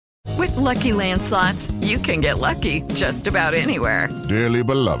With Lucky Land Slots, you can get lucky just about anywhere. Dearly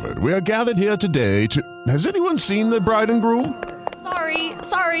beloved, we are gathered here today to... Has anyone seen the bride and groom?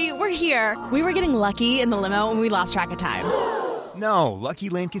 Sorry, we're here. We were getting lucky in the limo and we lost track of time. No, Lucky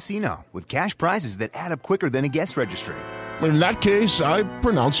Land Casino, with cash prizes that add up quicker than a guest registry. In that case, I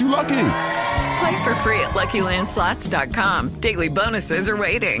pronounce you lucky. Play for free at LuckyLandSlots.com. Daily bonuses are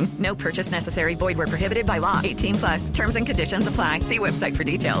waiting. No purchase necessary. Void where prohibited by law. 18+. Terms and conditions apply. See website for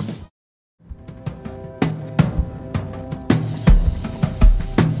details.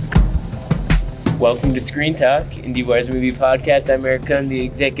 Welcome to Screen Talk, IndieWire's movie podcast. I'm Eric Kuhn, the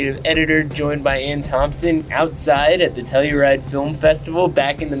executive editor, joined by Ann Thompson outside at the Telluride Film Festival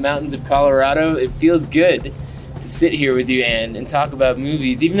back in the mountains of Colorado. It feels good to sit here with you, Ann, and talk about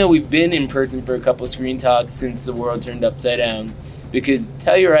movies, even though we've been in person for a couple Screen Talks since the world turned upside down, because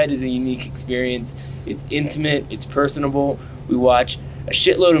Telluride is a unique experience. It's intimate, it's personable. We watch a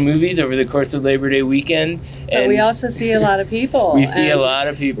shitload of movies over the course of Labor Day weekend. But we also see a lot of people. We see a lot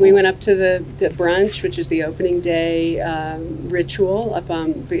of people. We went up to the brunch, which is the opening day ritual.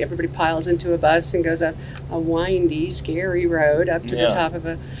 Everybody piles into a bus and goes up a windy, scary road up to the top of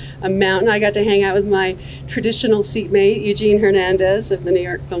a mountain. I got to hang out with my traditional seatmate, Eugene Hernandez of the New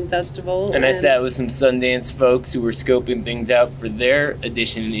York Film Festival. And I sat with some Sundance folks who were scoping things out for their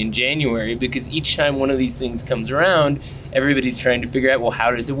edition in January, because each time one of these things comes around, everybody's trying to figure out, well,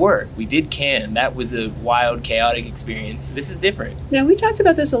 how does it work? We did Cannes. That was a wild, chaotic experience. This is different. Now, we talked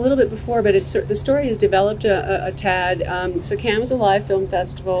about this a little bit before, but the story has developed a tad. So Cannes was a live film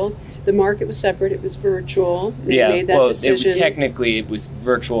festival. The market was separate. It was virtual. They made that decision. Technically, it was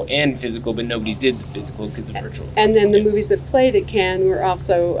virtual and physical, but nobody did the physical because of virtual. And then the movies that played at Cannes were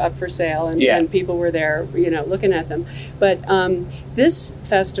also up for sale, and people were there, looking at them. But this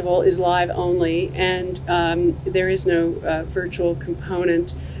festival is live only, and there is no virtual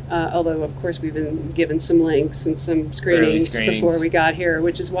component. Although, of course, we've been given some links and some screenings before we got here,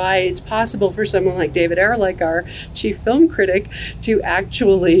 which is why it's possible for someone like David Ehrlich, our chief film critic, to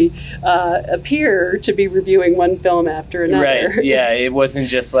actually appear to be reviewing one film after another. Right, yeah, it wasn't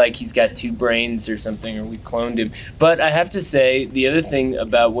just like he's got two brains or something, or we cloned him. But I have to say, the other thing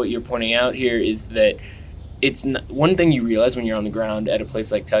about what you're pointing out here is that it's not, one thing you realize when you're on the ground at a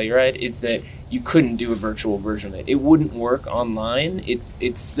place like Telluride is that you couldn't do a virtual version of it. It wouldn't work online.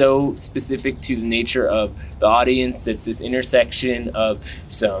 It's so specific to the nature of the audience. It's this intersection of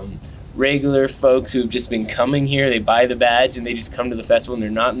some regular folks who have just been coming here. They buy the badge and they just come to the festival and they're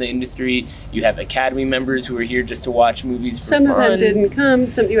not in the industry. You have Academy members who are here just to watch movies for fun. Some of them didn't come.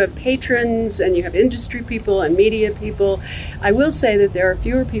 You have patrons and you have industry people and media people. I will say that there are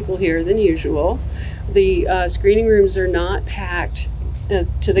fewer people here than usual. The screening rooms are not packed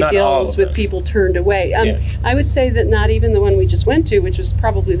to the gills with people turned away. I would say that not even the one we just went to, which was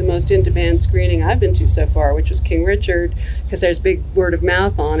probably the most in-demand screening I've been to so far, which was King Richard, because there's big word of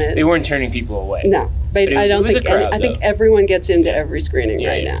mouth on it. They weren't turning people away. No, but I don't think. I think everyone gets into every screening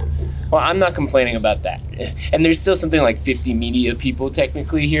right now. Well, I'm not complaining about that. And there's still something like 50 media people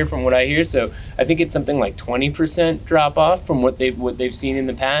technically here from what I hear. So I think it's something like 20% drop off from what they've seen in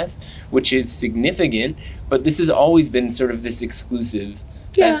the past, which is significant. But this has always been sort of this exclusive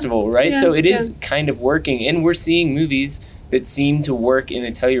festival, right? So it is kind of working. And we're seeing movies that seem to work in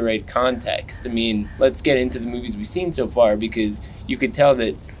a Telluride context. I mean, let's get into the movies we've seen so far, because you could tell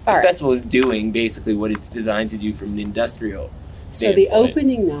that the festival is doing basically what it's designed to do from an industrial standpoint. So the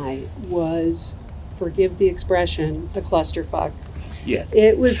opening night was, forgive the expression, a clusterfuck. Yes.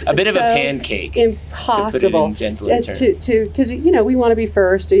 It was a bit of a pancake. Impossible. To put it in gentler terms. Because, we want to be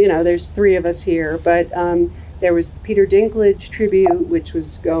first. There's three of us here. But there was the Peter Dinklage tribute, which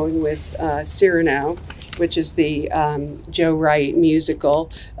was going with Cyrano, which is the Joe Wright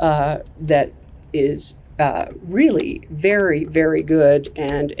musical that is really very, very good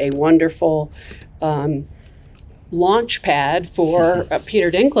and a wonderful launch pad for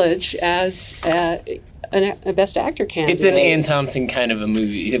Peter Dinklage as a Best Actor candidate. It's an Ann Thompson kind of a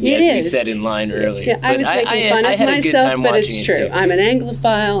movie, as we said in line earlier. Yeah, I was making fun of myself, but it's true. I'm an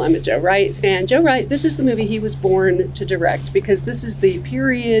Anglophile. I'm a Joe Wright fan. Joe Wright, this is the movie he was born to direct, because this is the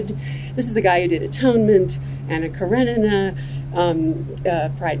period. This is the guy who did Atonement, Anna Karenina,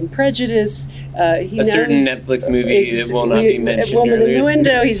 Pride and Prejudice. He certain Netflix movie that will not be mentioned. Woman in the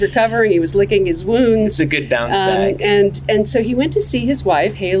Window. He's recovering. He was licking his wounds. It's a good bounce back. And so he went to see his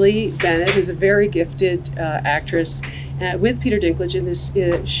wife, Haley Bennett, who's a very gifted actress, with Peter Dinklage in this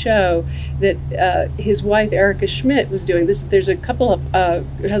show that his wife Erica Schmidt was doing. There's a couple of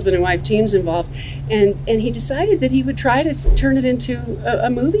husband and wife teams involved, and he decided that he would try to turn it into a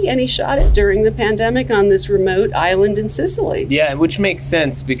movie, and he shot it during the pandemic on this remote island in Sicily. Yeah, which makes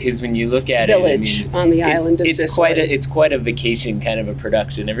sense because when you look at Village on the island of Sicily. It's quite a vacation kind of a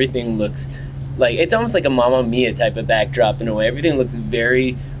production. Everything looks like it's almost like a Mamma Mia type of backdrop in a way. Everything looks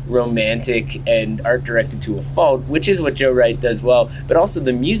very romantic and art directed to a fault, which is what Joe Wright does well. But also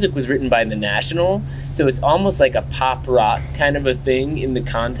the music was written by The National, so it's almost like a pop rock kind of a thing in the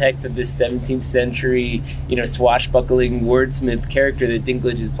context of this 17th century, swashbuckling wordsmith character that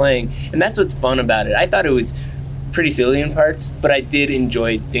Dinklage is playing. And that's what's fun about it. I thought it was pretty silly in parts, but I did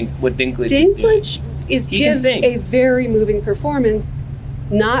enjoy what Dinklage is doing. Dinklage gives a very moving performance.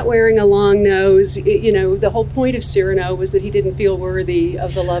 Not wearing a long nose, the whole point of Cyrano was that he didn't feel worthy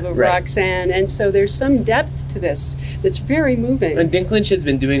of the love of Roxanne, and so there's some depth to this that's very moving. And Dinklage has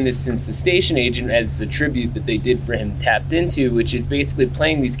been doing this since The Station Agent as the tribute that they did for him Tapped Into, which is basically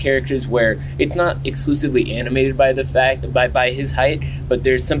playing these characters where it's not exclusively animated by by his height, but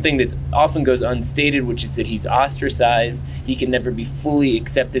there's something that often goes unstated, which is that he's ostracized. He can never be fully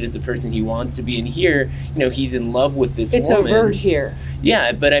accepted as the person he wants to be, and here, he's in love with this woman. It's overt here.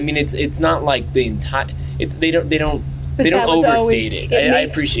 Yeah, but I mean, it's not like the entire. They don't overstate it. I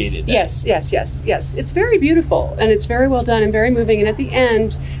appreciate it. Yes. It's very beautiful, and it's very well done and very moving. And at the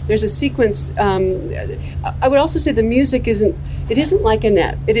end, there's a sequence. I would also say the music isn't like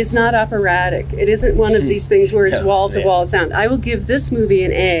Annette. It is not operatic. It isn't one of these things where it's wall-to-wall sound. I will give this movie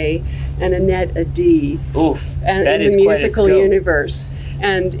an A and Annette a D. Oof, and that in is the musical quite a scope. Universe.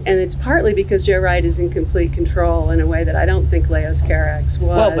 And it's partly because Joe Wright is in complete control in a way that I don't think Leos Carax was.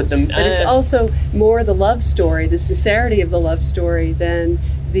 Well, but it's also more the love story, the sincerity of the love story than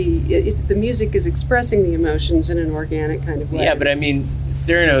the music is expressing the emotions in an organic kind of way. Yeah, but I mean,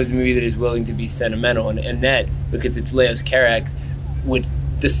 Cyrano is a movie that is willing to be sentimental, and Annette, because it's Leos Carax, would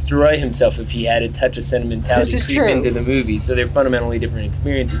destroy himself if he had a touch of sentimentality creep into the movie. So they're fundamentally different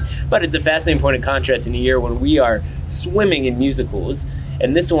experiences. But it's a fascinating point of contrast in a year when we are swimming in musicals,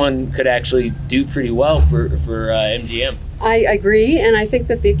 and this one could actually do pretty well for MGM. I agree, and I think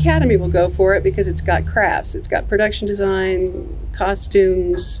that the Academy will go for it because it's got crafts. It's got production design,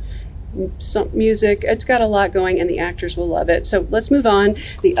 costumes, some music. It's got a lot going, and the actors will love it. So let's move on.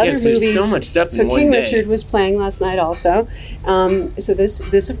 The other movies. So much stuff in one King day. Richard was playing last night also. So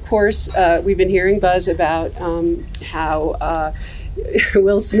this of course, we've been hearing buzz about how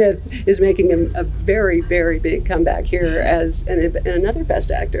Will Smith is making a very, very big comeback here as another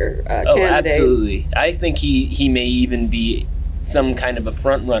Best Actor candidate. Absolutely. I think he may even be some kind of a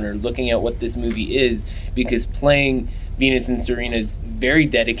front runner looking at what this movie is, because playing Venus and Serena's very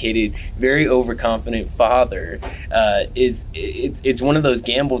dedicated, very overconfident father it's one of those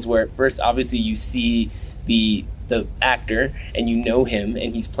gambles where at first obviously you see the actor and you know him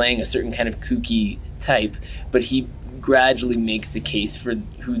and he's playing a certain kind of kooky type, but he gradually makes the case for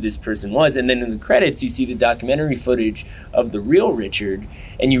who this person was, and then in the credits you see the documentary footage of the real Richard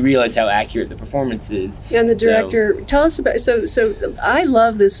and you realize how accurate the performance is. And the director, tell us about, so I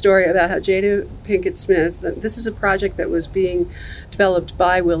love this story about how Jada Pinkett Smith, this is a project that was being developed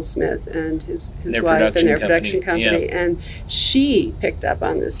by Will Smith and his wife and their production company, and she picked up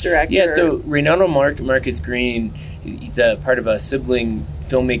on this director. Yeah, so Reynaldo Marcus Green, he's a part of a sibling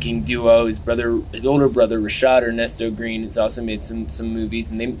filmmaking duo. His older brother Rashad Ernesto Green has also made some movies,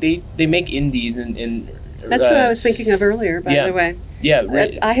 and they make indies and that's what I was thinking of earlier, by the way.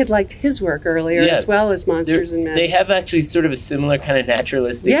 Yeah, I had liked his work earlier as well as Monsters and Men. They have actually sort of a similar kind of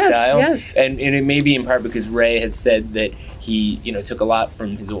naturalistic style. Yes. And it may be in part because Ray has said that he took a lot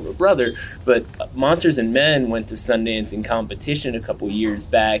from his older brother. But Monsters and Men went to Sundance in competition a couple years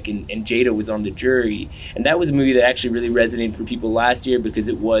back, and Jada was on the jury. And that was a movie that actually really resonated for people last year because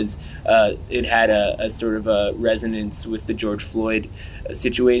it had a sort of a resonance with the George Floyd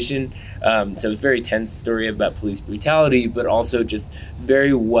situation. So it's a very tense story about police brutality, but also just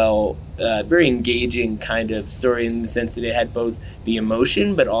very very engaging kind of story in the sense that it had both the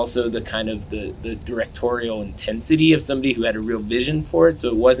emotion but also the kind of the directorial intensity of somebody who had a real vision for it. So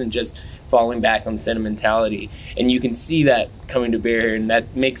it wasn't just falling back on sentimentality, and you can see that coming to bear here, and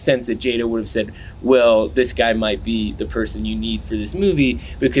that makes sense that Jada would have said, well, this guy might be the person you need for this movie,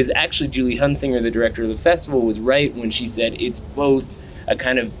 because actually Julie Hunsinger, the director of the festival, was right when she said it's both a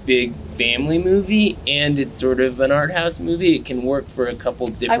kind of big family movie and it's sort of an art house movie. It can work for a couple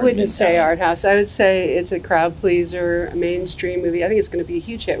different. I wouldn't say art house. I would say it's a crowd pleaser, a mainstream movie. I think it's going to be a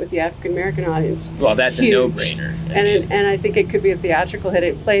huge hit with the African American audience. Well, that's huge. A no-brainer. And I think it could be a theatrical hit.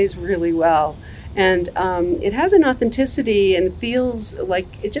 It plays really well. and it has an authenticity and feels like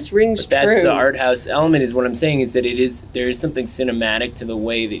it just rings But that's true. the art house element. Is what I'm saying is that there is something cinematic to the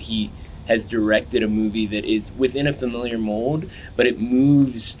way that he has directed a movie that is within a familiar mold, but it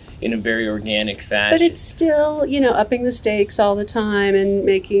moves in a very organic fashion. But it's still, upping the stakes all the time and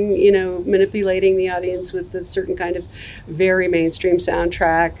making, manipulating the audience with a certain kind of very mainstream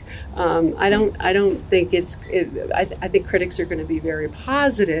soundtrack. I don't think I think critics are going to be very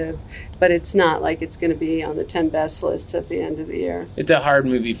positive, but it's not like it's going to be on the 10 best lists at the end of the year. It's a hard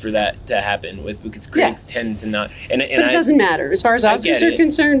movie for that to happen with, because critics tend to not. But it doesn't matter. As far as Oscars are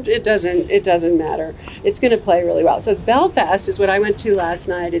concerned, it doesn't matter. It's going to play really well. So Belfast is what I went to last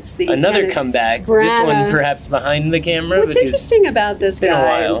night. It's the another comeback. This one perhaps behind the camera. What's interesting about this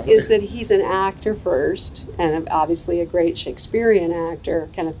guy is that he's an actor first, and obviously a great Shakespearean actor,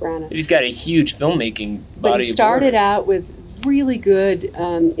 Kenneth Branagh. He's got a huge filmmaking body. But he started out with really good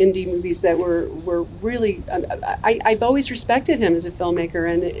indie movies that were really. I've always respected him as a filmmaker,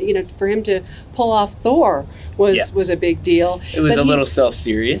 and for him to pull off Thor was a big deal. It was a little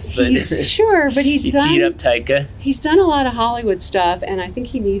self-serious, but sure. But he's done. Teed up Taika. He's done a lot of Hollywood stuff, and I think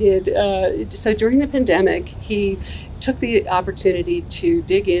he needed. So during the pandemic, he took the opportunity to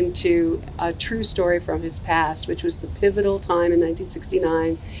dig into a true story from his past, which was the pivotal time in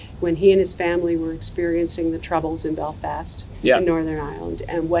 1969 when he and his family were experiencing the troubles in Belfast, in Northern Ireland,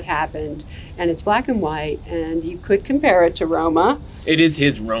 and what happened. And it's black and white, and you could compare it to Roma. It is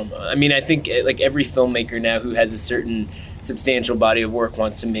his Roma. I mean, I think like every filmmaker now who has a certain substantial body of work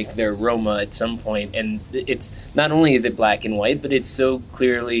wants to make their Roma at some point, and it's not only is it black and white, but it's so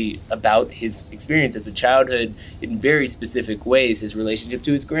clearly about his experience as a childhood in very specific ways, his relationship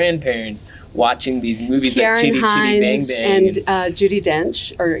to his grandparents, watching these movies Karen like Chitty Hines Chitty Bang Bang. And Judi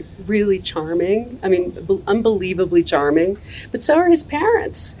Dench are really charming. I mean, unbelievably charming. But so are his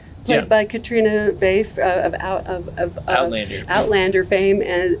parents, played by Katrina Baif of Outlander fame,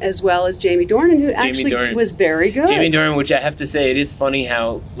 and as well as Jamie Dornan, who actually was very good. Jamie Dornan, which I have to say, it is funny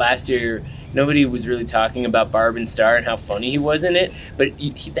how last year nobody was really talking about Barb and Star and how funny he was in it, but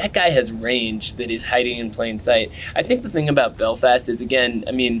that guy has range that is hiding in plain sight. I think the thing about Belfast is, again,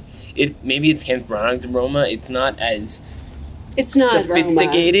 I mean, maybe it's Kenneth Branagh's Roma. It's not as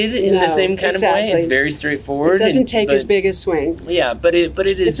sophisticated in the same kind of way. It's very straightforward. It doesn't take as big a swing. Yeah, but it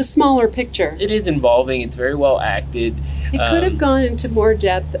is. It's a smaller picture. It is involving. It's very well acted. It could have gone into more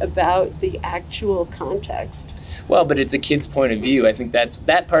depth about the actual context. Well, but it's a kid's point of view. I think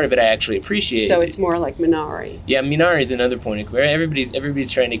that part of it I actually appreciate. So it's more like Minari. Yeah, Minari is another point of view. Everybody's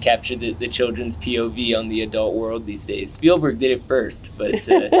trying to capture the children's POV on the adult world these days. Spielberg did it first, but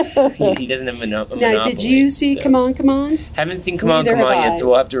he doesn't have a monopoly. Now, did you see Come On, Come On? Haven't seen Come On, Come On yet, so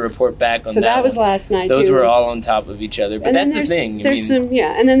we'll have to report back on that. So that was last night, Those were all on top of each other, but that's the thing. And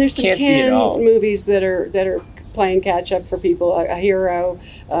then there's some Cannes movies that are playing catch up for people. A Hero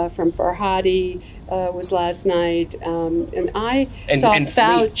from Farhadi was last night, and I saw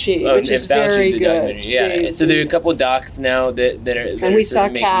Fauci, which is very good. Yeah, so there are a couple of docs now that are. And we saw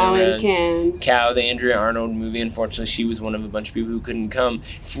Cow and Cannes. Cow, the Andrea Arnold movie. Unfortunately, she was one of a bunch of people who couldn't come.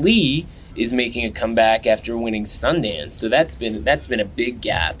 Flea is making a comeback after winning Sundance, so that's been a big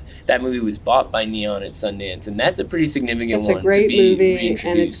gap. That movie was bought by Neon at Sundance, and that's a pretty significant one. It's a great movie,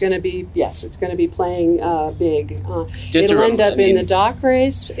 and it's going to be playing big. It'll end up in the doc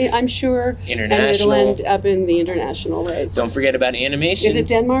race, I'm sure, and it'll end up in the international race. Don't forget about animation. Is it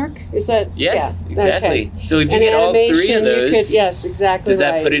Denmark? Is that? Yes, exactly. Okay. So if you get all three of those, yes, exactly. Does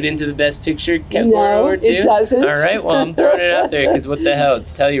that put it into the Best Picture category too? It doesn't. All right, well I'm throwing it out there because what the hell?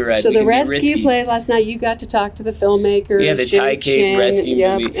 It's Telluride. So the Rescue played last night. You got to talk to the filmmakers. Yeah, the Thai Cave Rescue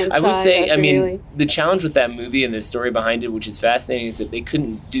movie. I would say, really. The challenge with that movie and the story behind it, which is fascinating, is that they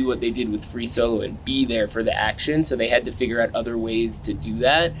couldn't do what they did with Free Solo and be there for the action, so they had to figure out other ways to do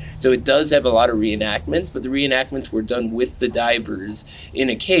that. So it does have a lot of reenactments, but the reenactments were done with the divers in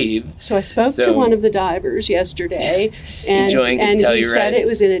a cave. So I spoke to one of the divers yesterday, and he said it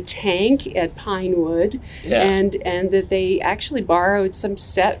was in a tank at Pinewood, and that they actually borrowed some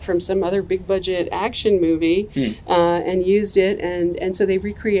set from some other big budget action movie and used it, and so they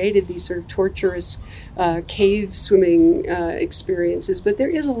recreated these sort of torturous cave swimming experiences. But there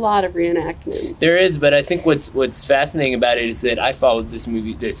is a lot of reenactment. There is, but I think what's fascinating about it is that I followed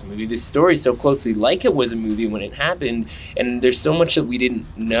this story so closely, like it was a movie when it happened, and there's so much that we didn't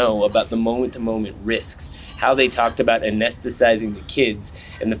know about the moment-to-moment risks, how they talked about anesthetizing the kids,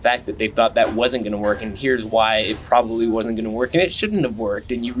 and the fact that they thought that wasn't going to work, and here's why it probably wasn't going to work, and it shouldn't have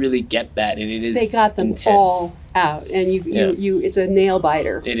worked, and you really get that, and it is They got them intense. all out, and it's a nail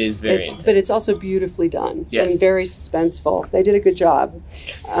biter. It is very intense. But it's also beautifully done, yes, and very suspenseful. They did a good job.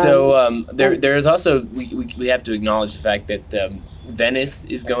 So there is also we have to acknowledge the fact that Venice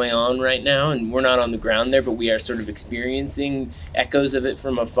is going on right now, and we're not on the ground there, but we are sort of experiencing echoes of it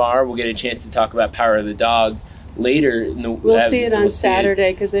from afar. We'll get a chance to talk about Power of the Dog later. We'll see it on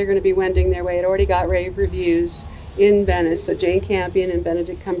Saturday because they're going to be wending their way. It already got rave reviews in Venice. So Jane Campion and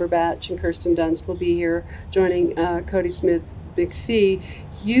Benedict Cumberbatch and Kirsten Dunst will be here joining Cody Smith McPhee.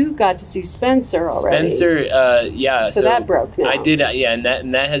 You got to see Spencer already. Spencer, yeah. So that broke now. I did, yeah, and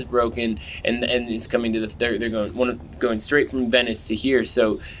that has broken, and it's coming to they're going straight from Venice to here.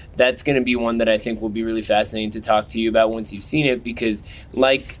 So that's going to be one that I think will be really fascinating to talk to you about once you've seen it, because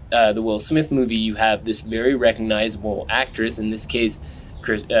like the Will Smith movie, you have this very recognizable actress, in this case,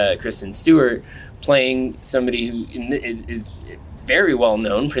 Kristen Stewart, playing somebody who is very well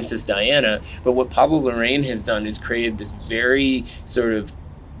known, Princess Diana. But what Pablo Larraín has done is created this very sort of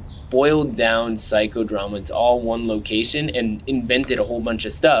boiled down psychodrama. It's all one location, and invented a whole bunch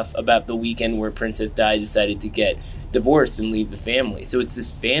of stuff about the weekend where Princess Di decided to get divorced and leave the family. So it's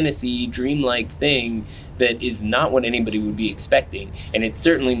this fantasy, dreamlike thing that is not what anybody would be expecting, and it's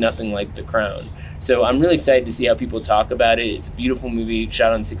certainly nothing like The Crown. So I'm really excited to see how people talk about it. It's a beautiful movie,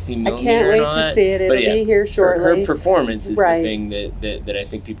 shot on 16 millimeter. I can't wait to see it. It'll be here shortly. Her performance is the thing that I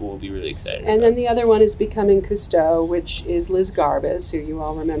think people will be really excited about. And then the other one is Becoming Cousteau, which is Liz Garbus, who you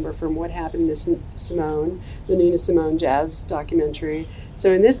all remember from What Happened to Simone, the Nina Simone jazz documentary.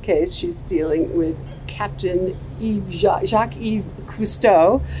 So in this case, she's dealing with Captain Jacques-Yves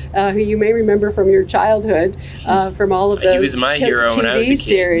Cousteau, who you may remember from your childhood, from all of those he was my hero TV when I was a kid.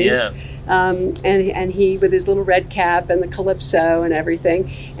 Series. Yeah. And he with his little red cap and the calypso and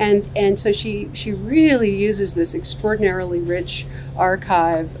everything, and so she really uses this extraordinarily rich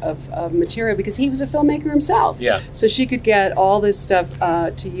archive of material, because he was a filmmaker himself. Yeah. So she could get all this stuff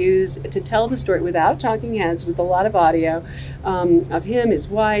to use to tell the story without talking heads, with a lot of audio of him, his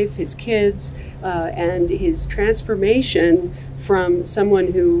wife, his kids, and his transformation from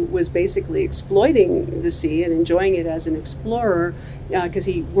someone who was basically exploiting the sea and enjoying it as an explorer, because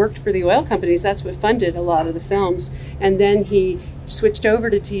he worked for the oil companies. That's what funded a lot of the films. And then he switched over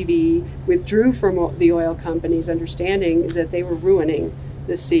to TV, withdrew from the oil companies, understanding that they were ruining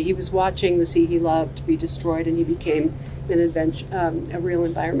the sea. He was watching the sea he loved be destroyed, and he became a real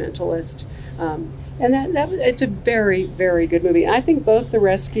environmentalist. And that it's a very, very good movie. I think both The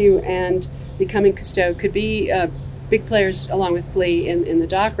Rescue and Becoming Cousteau could be big players, along with Flea, in the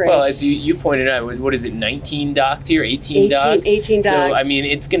dock race. Well, as you pointed out, what is it, 19 docks here, 18 docks? 18 docks. So, I mean,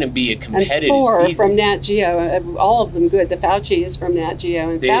 it's going to be a competitive and 4 season. From Nat Geo, all of them good. The Fauci is from Nat Geo,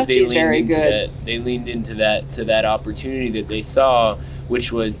 and Fauci's very good. They leaned into that opportunity that they saw,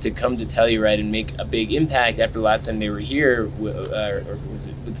 which was to come to Telluride and make a big impact after the last time they were here,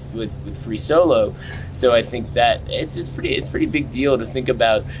 with Free Solo. So I think that it's a pretty big deal to think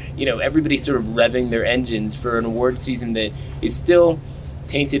about, everybody sort of revving their engines for an award season that is still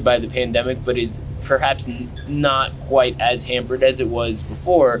tainted by the pandemic, but is perhaps not quite as hampered as it was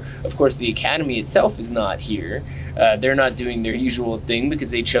before. Of course, the Academy itself is not here. They're not doing their usual thing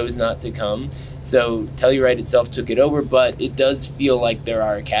because they chose not to come. So Telluride itself took it over, but it does feel like there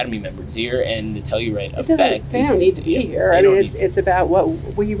are Academy members here, and the Telluride effect. They don't need to be here. I mean, it's about what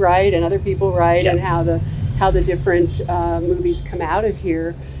we write and other people write, and how the different movies come out of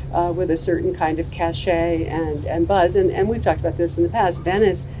here with a certain kind of cachet and buzz. And we've talked about this in the past.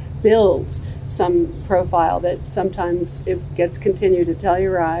 Venice builds some profile that sometimes it gets continued at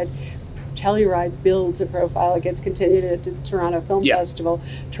Telluride. Telluride builds a profile, it gets continued at the Toronto Film Festival.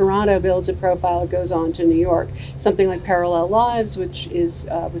 Toronto builds a profile, it goes on to New York. Something like Parallel Lives, which was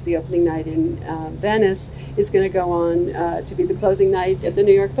the opening night in Venice, is going to go on to be the closing night at the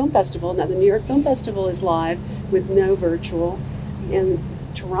New York Film Festival. Now, the New York Film Festival is live with no virtual, and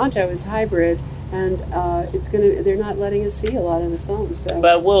Toronto is hybrid. And they're not letting us see a lot of the films. So.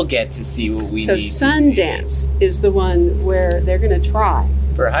 But we'll get to see what we need to see. So Sundance is the one where they're going to try.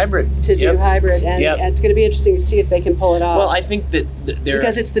 For a hybrid. To do hybrid. And it's going to be interesting to see if they can pull it off. Well, I think that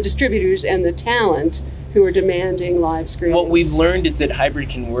because it's the distributors and the talent who are demanding live screenings. What we've learned is that hybrid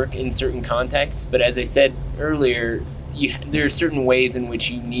can work in certain contexts, but as I said earlier, there are certain ways in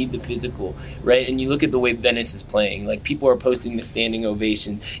which you need the physical, right? And you look at the way Venice is playing. Like, people are posting the standing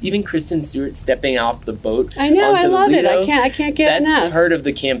ovations. Even Kristen Stewart stepping off the boat. I know, I love Lido, it. I can't get enough. That's part of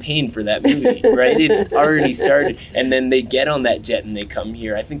the campaign for that movie, right? It's already started. And then they get on that jet and they come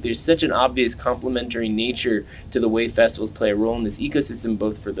here. I think there's such an obvious complementary nature to the way festivals play a role in this ecosystem,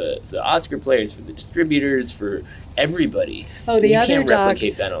 both for the Oscar players, for the distributors, for everybody. Oh, the you other can't doc,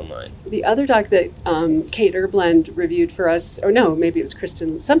 replicate that online. The other doc that Kate Erblend reviewed for us, or no, maybe it was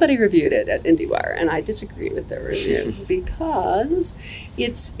Kristen, somebody reviewed it at IndieWire, and I disagree with their review because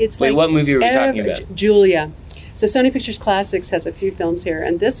it's Wait, like... what movie are we talking about? Julia. So Sony Pictures Classics has a few films here,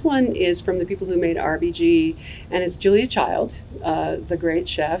 and this one is from the people who made RBG, and it's Julia Child, the great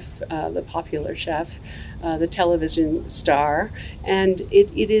chef, the popular chef, the television star, and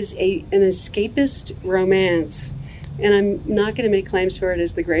it is an escapist romance. And I'm not going to make claims for it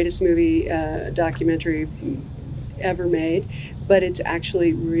as the greatest movie documentary ever made, but it's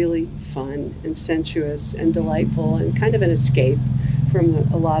actually really fun and sensuous and delightful and kind of an escape from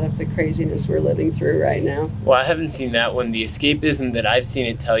a lot of the craziness we're living through right now. Well, I haven't seen that one. The escapism that I've seen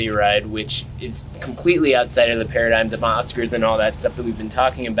at Telluride, which is completely outside of the paradigms of Oscars and all that stuff that we've been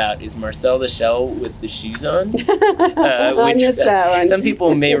talking about, is Marcel the Shell with the shoes on. I missed that one. Some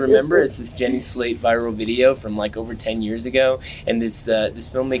people may remember it's this Jenny Slate viral video from like over 10 years ago. And this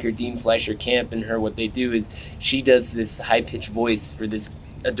filmmaker, Dean Fleischer Camp, and her, what they do is she does this high-pitched voice for this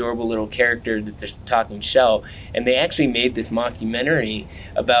adorable little character that's a talking shell, and they actually made this mockumentary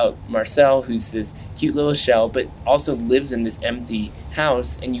about Marcel, who's this cute little shell but also lives in this empty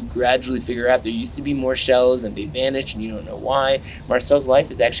house, and you gradually figure out there used to be more shells and they vanished and you don't know why. Marcel's life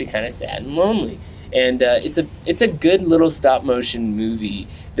is actually kind of sad and lonely, and it's a good little stop motion movie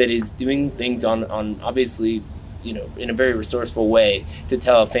that is doing things on obviously, you know, in a very resourceful way to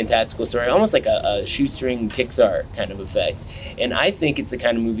tell a fantastical story, almost like a shoestring Pixar kind of effect. And I think it's the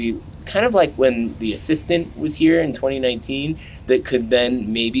kind of movie, kind of like when The Assistant was here in 2019, that could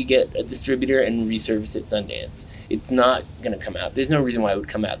then maybe get a distributor and resurface at Sundance. It's not going to come out. There's no reason why it would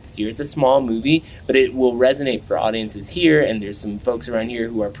come out this year. It's a small movie, but it will resonate for audiences here, and there's some folks around here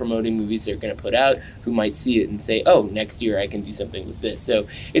who are promoting movies they're going to put out who might see it and say, oh, next year I can do something with this. So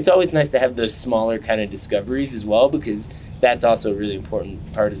it's always nice to have those smaller kind of discoveries as well, because that's also a really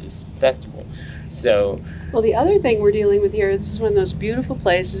important part of this festival. So, well, the other thing we're dealing with here, this is one of those beautiful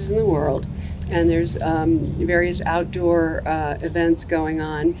places in the world, and there's various outdoor events going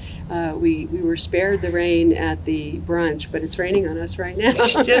on. We were spared the rain at the brunch, but it's raining on us right now.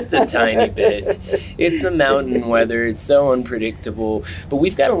 Just a tiny bit. It's the mountain weather. It's so unpredictable. But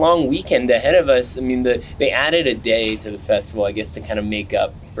we've got a long weekend ahead of us. I mean, they added a day to the festival, I guess, to kind of make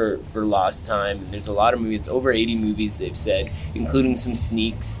up for lost time. And there's a lot of movies, over 80 movies, they've said, including some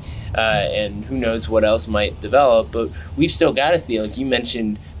sneaks. And who knows what else might develop. But we've still got to see, like you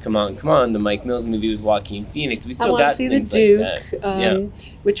mentioned, Come On, the Mike Mills movie with Joaquin Phoenix. We still got things like that. I want to see The Duke,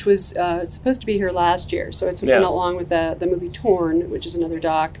 which was supposed to be here last year. So it's been along with the movie Torn, which is another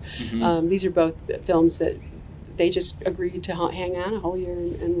doc. Mm-hmm. These are both films that they just agreed to hang on a whole year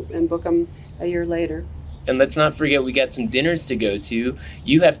and book them a year later. And let's not forget, we got some dinners to go to.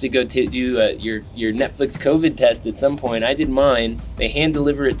 You have to go to do your Netflix COVID test at some point. I did mine. They hand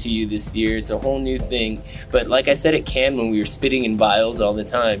deliver it to you this year. It's a whole new thing. But like I said at Cannes when we were spitting in vials all the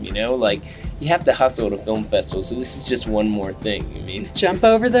time, you know, like you have to hustle at a film festival. So this is just one more thing. I mean, jump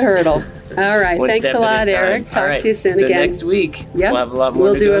over the hurdle. All right. Thanks a lot, Eric. Talk to you soon again. So next week, we'll have a lot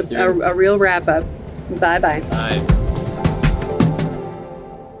more to go through. We'll do a real wrap up. Bye-bye. Bye.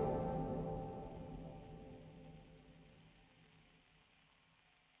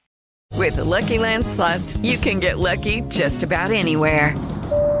 With the Lucky Land Slots, you can get lucky just about anywhere.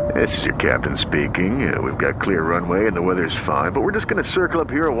 This is your captain speaking. We've got clear runway and the weather's fine, but we're just going to circle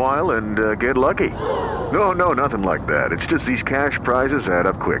up here a while and get lucky. No, nothing like that. It's just these cash prizes add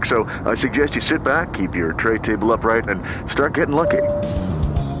up quick. So I suggest you sit back, keep your tray table upright, and start getting lucky.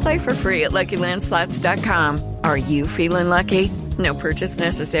 Play for free at LuckyLandSlots.com. Are you feeling lucky? No purchase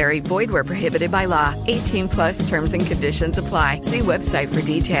necessary. Void where prohibited by law. 18+ terms and conditions apply. See website for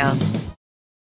details.